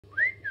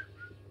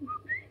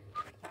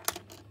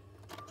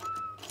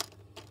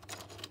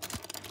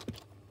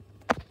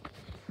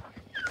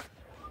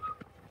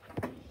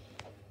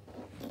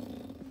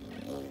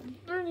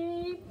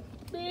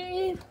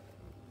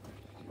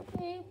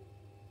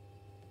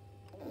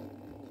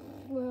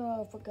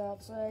Oh, for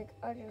God's sake,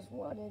 I just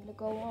wanted to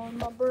go on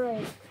my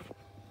break.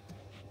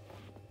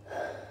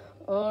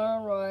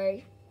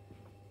 Alright.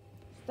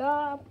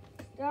 Stop.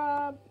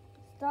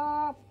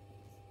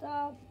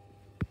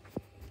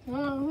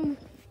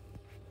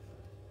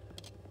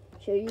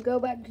 Should you go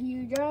back to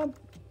your job?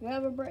 You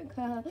have a break?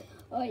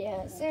 Oh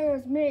yeah,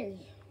 Sarah's me.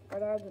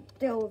 But I have to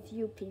deal with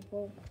you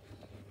people.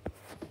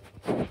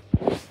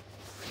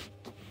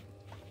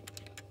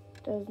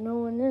 There's no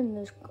one in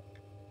this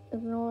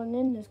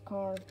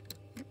car.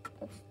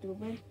 That's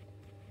stupid.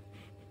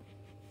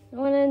 No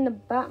one in the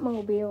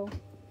Batmobile.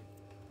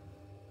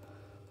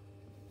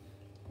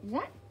 Is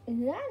that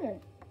a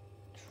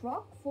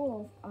truck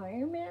full of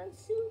Iron Man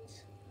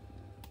suits?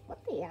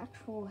 What the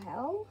actual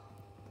hell?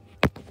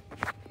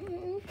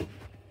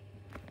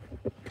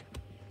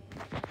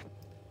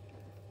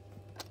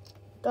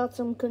 Got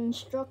some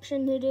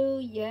construction to do?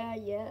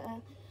 Yeah.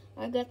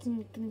 I got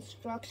some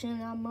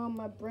construction. I'm on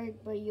my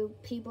break, but you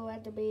people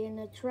have to be in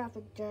the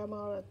traffic jam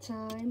all the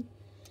time.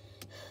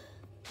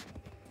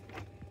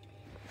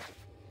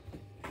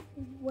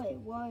 Wait,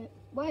 what?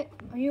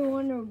 Are you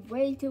on the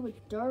way to a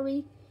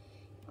derby?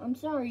 I'm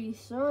sorry,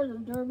 sir. The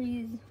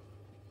derby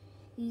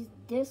is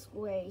this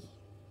way.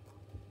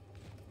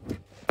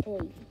 Hey.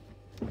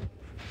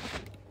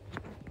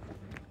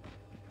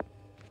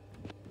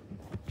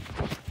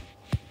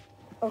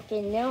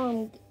 Okay,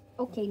 now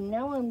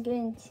I'm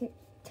getting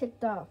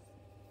ticked off.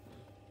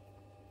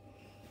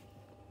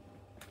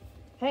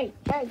 Hey.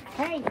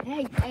 Hey.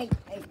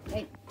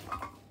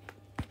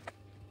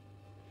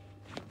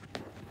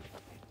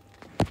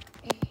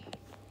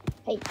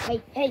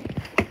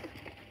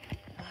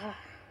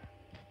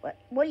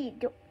 What are you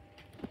doing?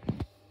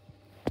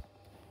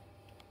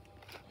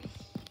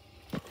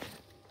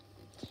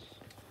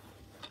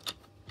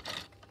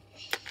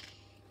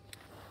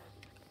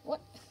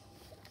 What?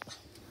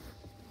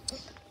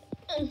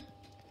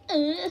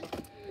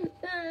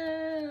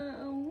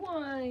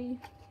 Why?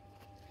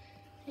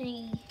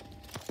 Hey.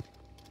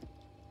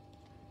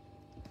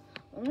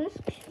 I'm just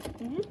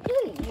kidding.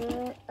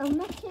 I'm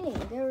not kidding.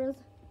 There's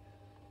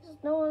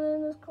no one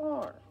in this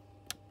car.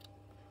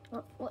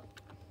 What?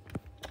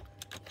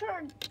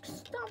 Sir,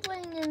 stop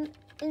playing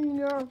in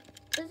your...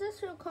 Is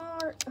this your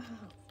car? Oh,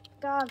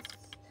 God's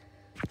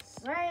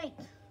sake.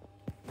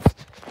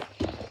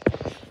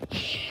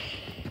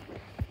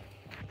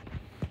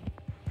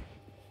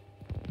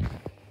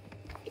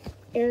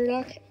 You're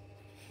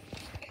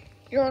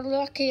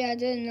lucky I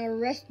didn't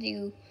arrest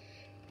you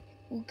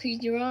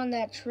because you're on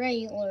that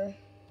trailer.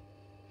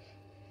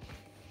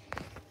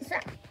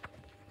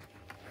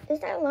 Is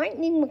that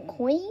Lightning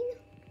McQueen?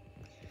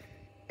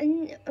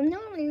 And I'm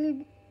not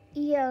really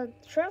a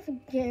traffic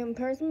jam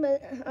person,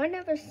 but I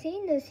never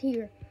seen this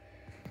here.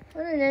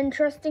 What an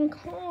interesting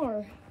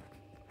car.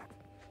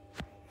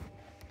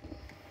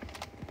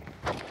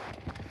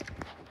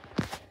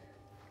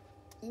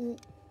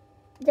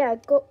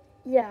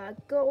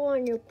 Go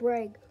on your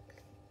break.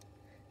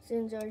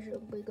 Since I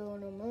should be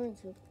going on mine,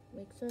 so it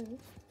makes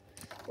sense.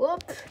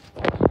 Whoops.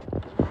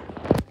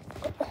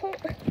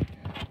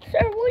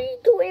 Sir, what are you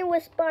doing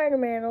with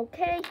Spider-Man,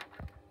 okay?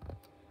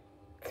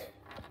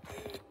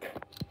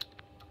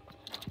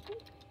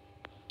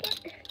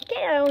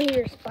 Get out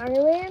here,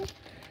 Spider-Man.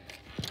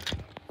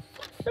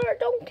 Sir,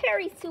 don't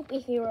carry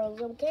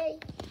superheroes, okay?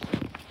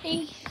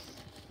 Hey.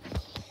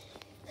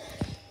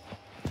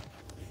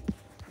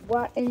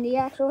 What in the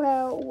actual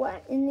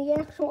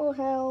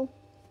hell?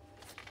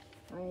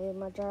 I hate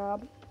my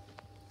job.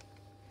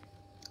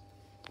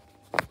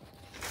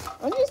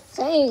 I'm just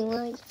saying,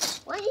 like,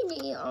 why do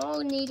we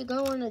all need to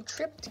go on a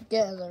trip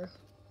together?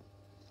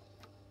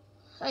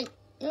 Like,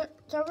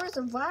 there's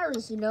a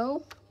virus, you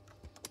know?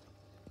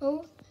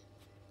 Oh.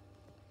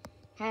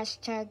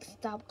 Hashtag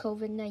stop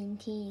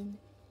COVID-19.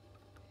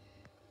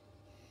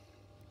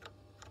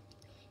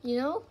 You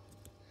know?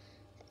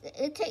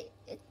 It's a...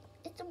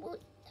 For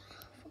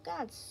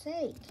God's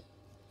sake.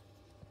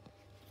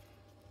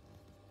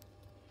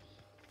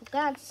 For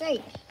God's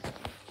sake.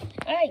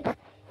 Hey,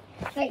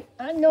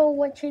 I know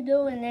what you're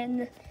doing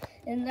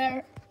in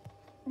there,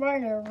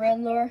 Runner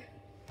Riddler.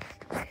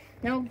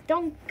 Now,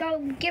 don't go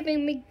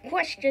giving me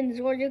questions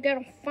or you're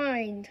gonna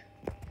find.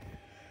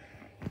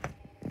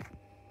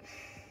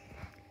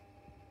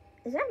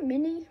 Is that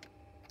Minnie?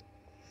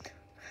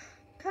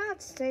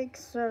 God's sake,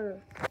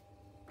 sir.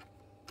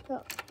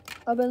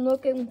 I've been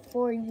looking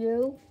for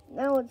you.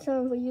 Now it's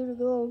time for you to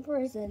go in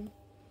prison.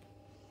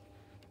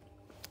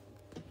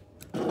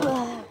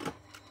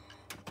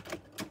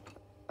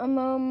 I'm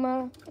on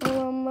my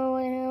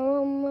way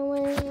home.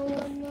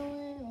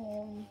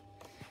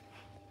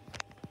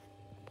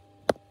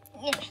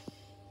 Yeah.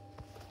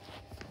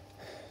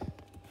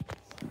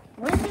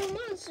 Where's the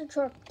monster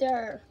truck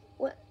there?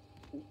 What?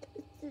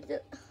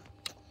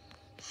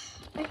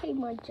 I hate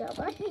my job.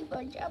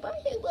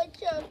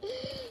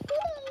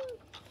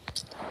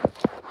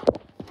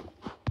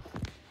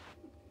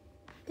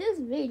 This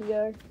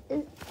video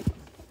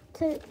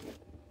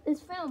is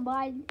filmed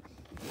by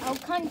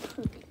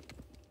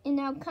in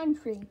our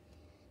country.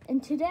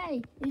 And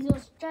today is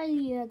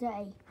Australia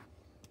Day.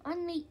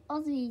 Only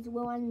Aussies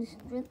will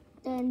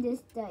understand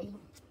this day.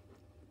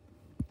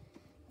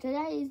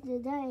 Today is the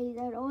day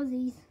that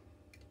Aussies,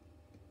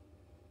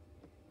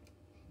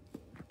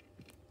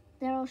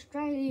 they're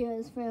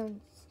Australia's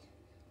friends.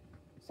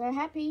 So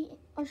happy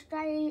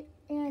Australia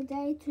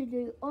Day to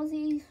the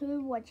Aussies who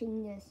are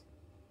watching this.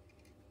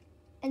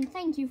 And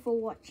thank you for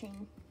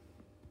watching.